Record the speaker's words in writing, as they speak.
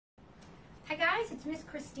Hi guys, it's Miss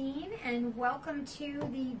Christine and welcome to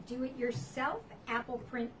the Do-It-Yourself Apple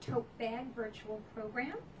Print Tote Bag virtual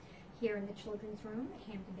program here in the Children's Room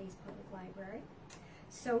at Hampton Bays Public Library.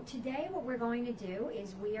 So today what we're going to do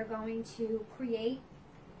is we are going to create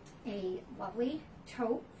a lovely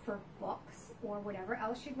tote for books or whatever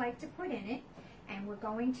else you'd like to put in it, and we're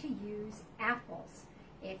going to use apples.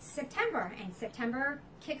 It's September and September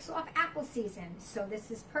kicks off apple season, so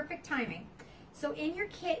this is perfect timing. So in your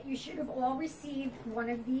kit, you should have all received one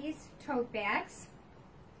of these tote bags,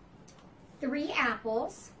 3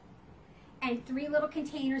 apples, and 3 little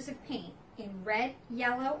containers of paint in red,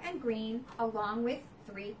 yellow, and green, along with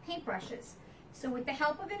 3 paintbrushes. So with the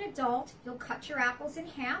help of an adult, you'll cut your apples in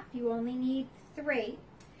half. You only need 3.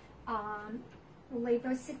 We'll leave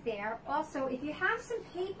those sit there. Also, if you have some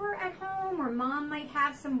paper at home, or mom might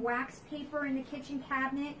have some wax paper in the kitchen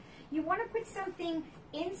cabinet, you want to put something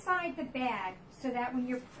inside the bag so that when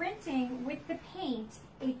you're printing with the paint,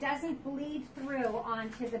 it doesn't bleed through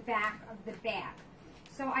onto the back of the bag.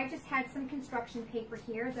 So I just had some construction paper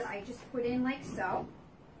here that I just put in like so.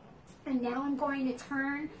 And now I'm going to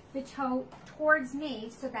turn the tote towards me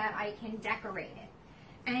so that I can decorate it.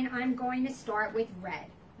 And I'm going to start with red.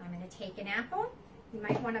 I'm going to take an apple. You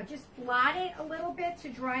might want to just blot it a little bit to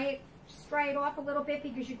dry it off a little bit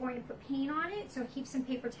because you're going to put paint on it. So keep some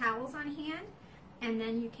paper towels on hand. And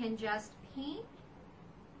then you can just paint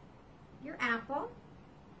your apple.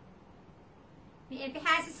 If it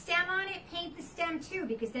has a stem on it, paint the stem too,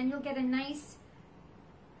 because then you'll get a nice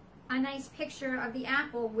picture of the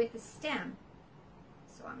apple with a stem.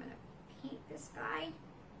 So I'm going to paint this guy.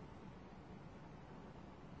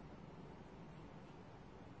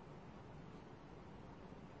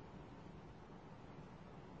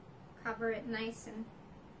 Cover it nice, and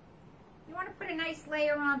you want to put a nice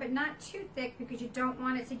layer on, but not too thick because you don't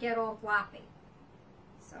want it to get all floppy.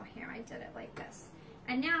 So here I did it like this.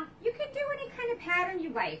 And now you can do any kind of pattern you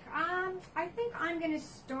like. I think I'm going to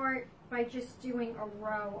start by just doing a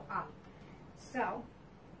row up. So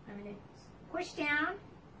I'm going to push down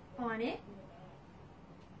on it,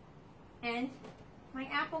 and my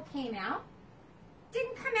apple came out.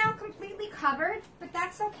 Didn't come out completely covered, but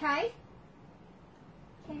that's okay.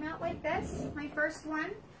 Came out like this, my first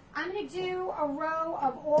one. I'm going to do a row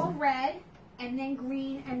of all red, and then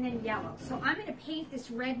green, and then yellow. So I'm going to paint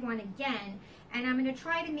this red one again, and I'm going to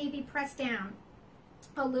try to maybe press down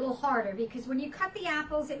a little harder, because when you cut the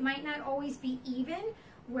apples, it might not always be even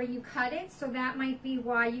where you cut it, so that might be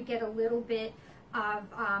why you get a little bit of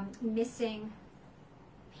missing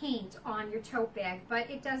paint on your tote bag. But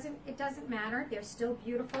it doesn't matter. They're still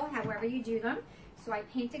beautiful however you do them. So I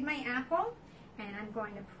painted my apple, and I'm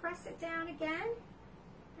going to press it down again.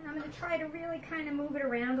 And I'm going to try to really kind of move it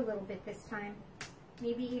around a little bit this time.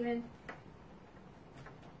 Maybe even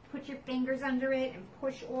put your fingers under it and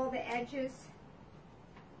push all the edges.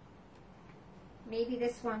 Maybe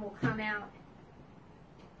this one will come out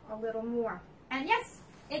a little more. And yes,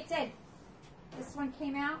 it did. This one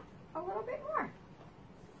came out a little bit more.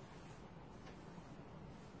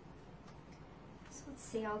 So let's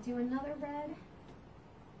see, I'll do another red.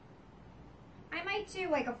 I might do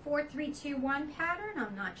like a 4-3-2-1 pattern.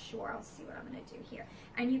 I'm not sure. I'll see what I'm going to do here.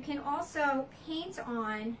 And you can also paint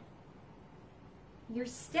on your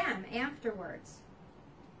stem afterwards.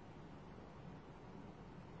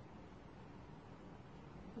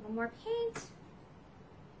 A little more paint.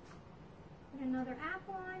 Put another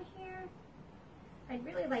apple on here. I'd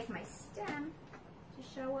really like my stem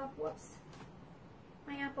to show up. Whoops.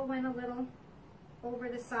 My apple went a little over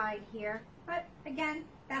the side here. But again,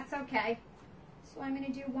 that's okay. So I'm going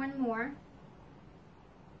to do one more.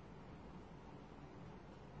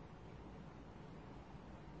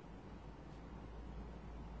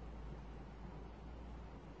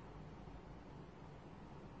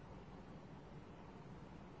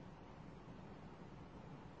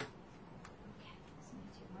 Okay, so I'm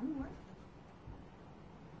going to do one more.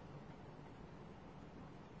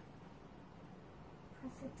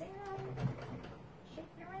 Press it down,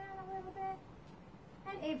 shake it around a little bit,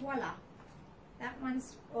 and et voila. That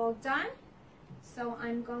one's all done. So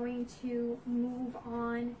I'm going to move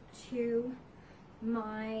on to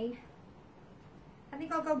my, I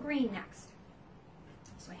think I'll go green next.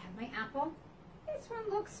 So I have my apple. This one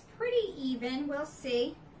looks pretty even. We'll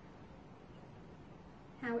see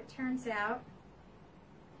how it turns out.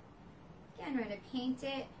 Again, I'm going to paint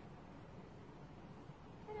it.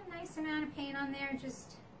 Get a nice amount of paint on there.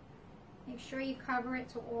 Just make sure you cover it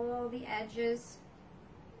to all the edges.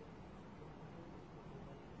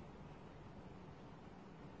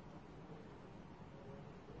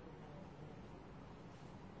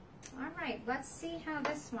 All right, let's see how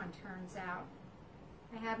this one turns out.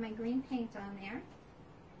 I have my green paint on there,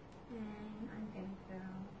 and I'm going to go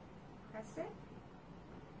press it.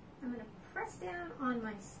 I'm going to press down on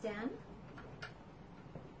my stem.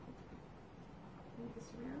 Move this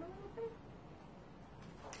around a little bit.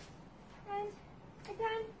 And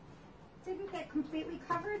again, didn't get completely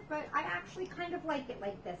covered, but I actually kind of like it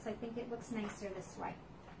like this. I think it looks nicer this way.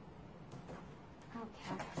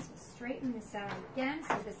 Okay, so straighten this out again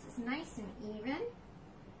so this is nice and even.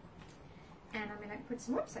 And I'm going to put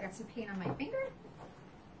some, whoops, I got some paint on my finger.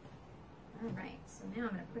 All right, so now I'm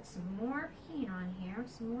going to put some more paint on here,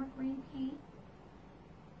 some more green paint.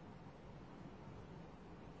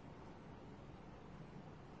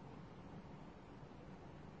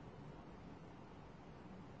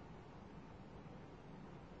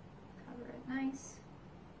 Cover it nice.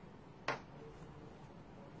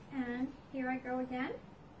 And here I go again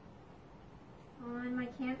on my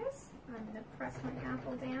canvas. I'm going to press my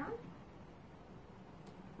apple down.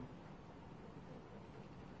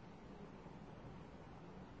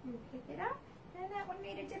 And pick it up. And that one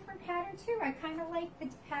made a different pattern too. I kind of like the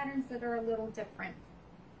patterns that are a little different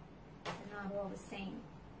and not all the same.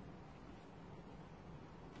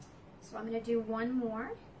 So I'm going to do one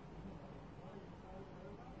more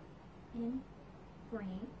in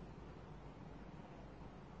green.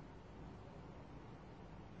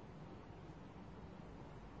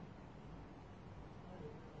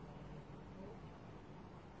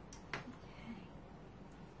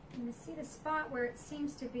 You see the spot where it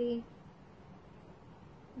seems to be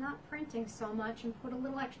not printing so much, and put a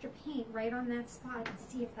little extra paint right on that spot and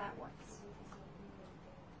see if that works.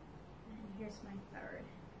 And here's my third.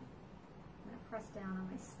 I'm going to press down on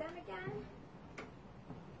my stem again.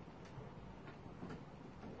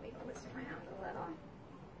 Wiggle this around a little.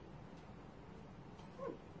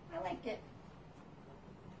 I like it.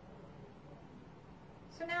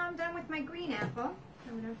 So now I'm done with my green apple.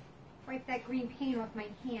 I'm going to wipe that green paint off my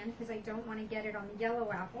hand because I don't want to get it on the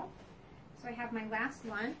yellow apple. So I have my last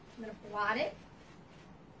one. I'm going to blot it.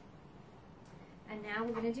 And now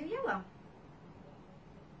we're going to do yellow.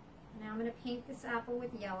 Now I'm going to paint this apple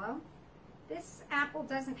with yellow. This apple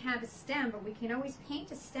doesn't have a stem, but we can always paint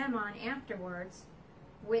a stem on afterwards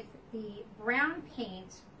with the brown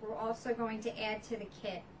paint we're also going to add to the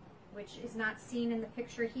kit, which is not seen in the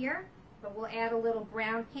picture here, but we'll add a little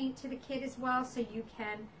brown paint to the kit as well, so you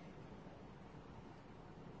can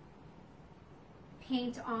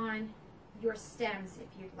paint on your stems if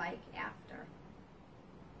you'd like after.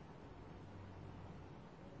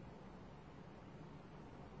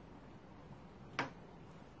 Okay,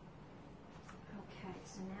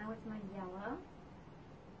 so now with my yellow,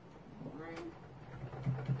 one,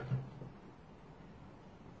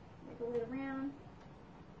 wiggle it around.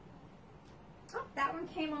 Oh, that one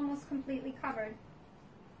came almost completely covered.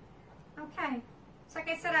 Okay, so like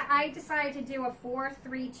I said, I decided to do a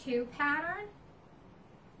 4-3-2 pattern.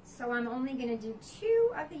 So I'm only going to do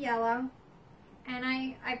 2 of the yellow, and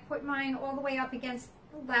I put mine all the way up against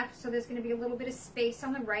the left, so there's going to be a little bit of space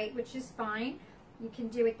on the right, which is fine. You can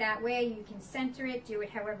do it that way. You can center it, do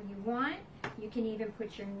it however you want. You can even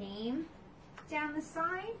put your name down the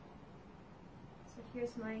side. So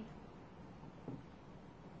here's my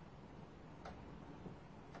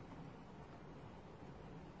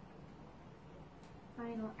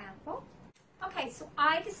final apple. Okay, so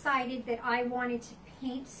I decided that I wanted to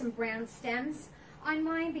paint some brown stems on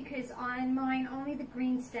mine because on mine only the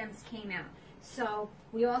green stems came out. So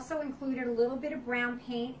we also included a little bit of brown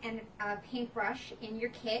paint and a paintbrush in your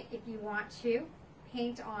kit if you want to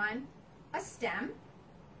paint on a stem.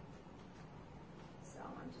 So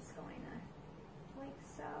I'm just going to, like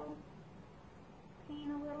so,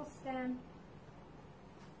 paint a little stem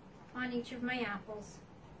on each of my apples.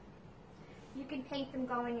 You can paint them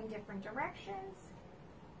going in different directions,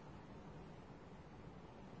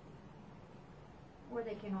 or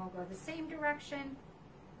they can all go the same direction,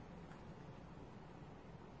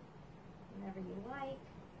 whenever you like.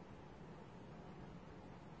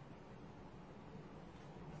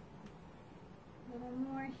 A little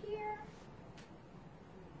more here.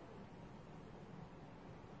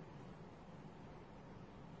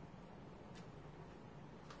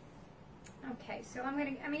 Okay, so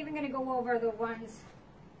I'm even gonna go over the ones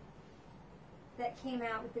that came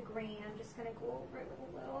out with the green. I'm just gonna go over it with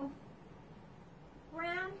a little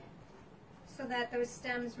brown so that those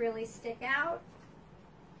stems really stick out.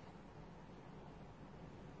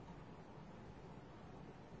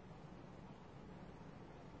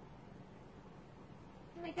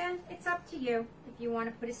 And again, it's up to you if you want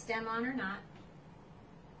to put a stem on or not.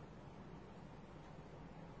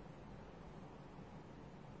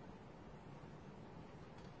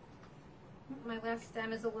 My last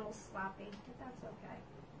stem is a little sloppy, but that's okay.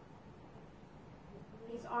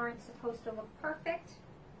 These aren't supposed to look perfect.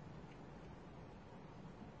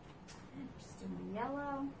 Just do my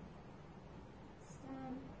yellow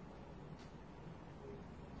stem.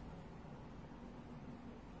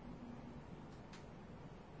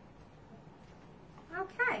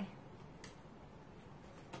 Okay.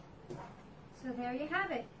 So there you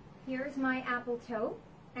have it. Here's my apple tote.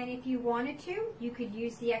 And if you wanted to, you could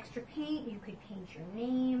use the extra paint. You could paint your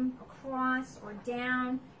name across or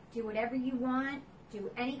down. Do whatever you want. Do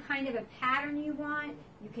any kind of a pattern you want.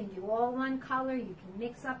 You can do all one color. You can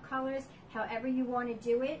mix up colors, however you want to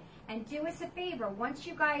do it. And do us a favor. Once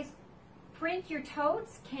you guys print your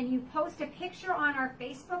totes, can you post a picture on our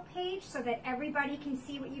Facebook page so that everybody can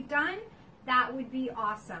see what you've done? That would be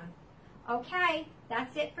awesome. Okay,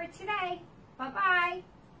 that's it for today. Bye-bye.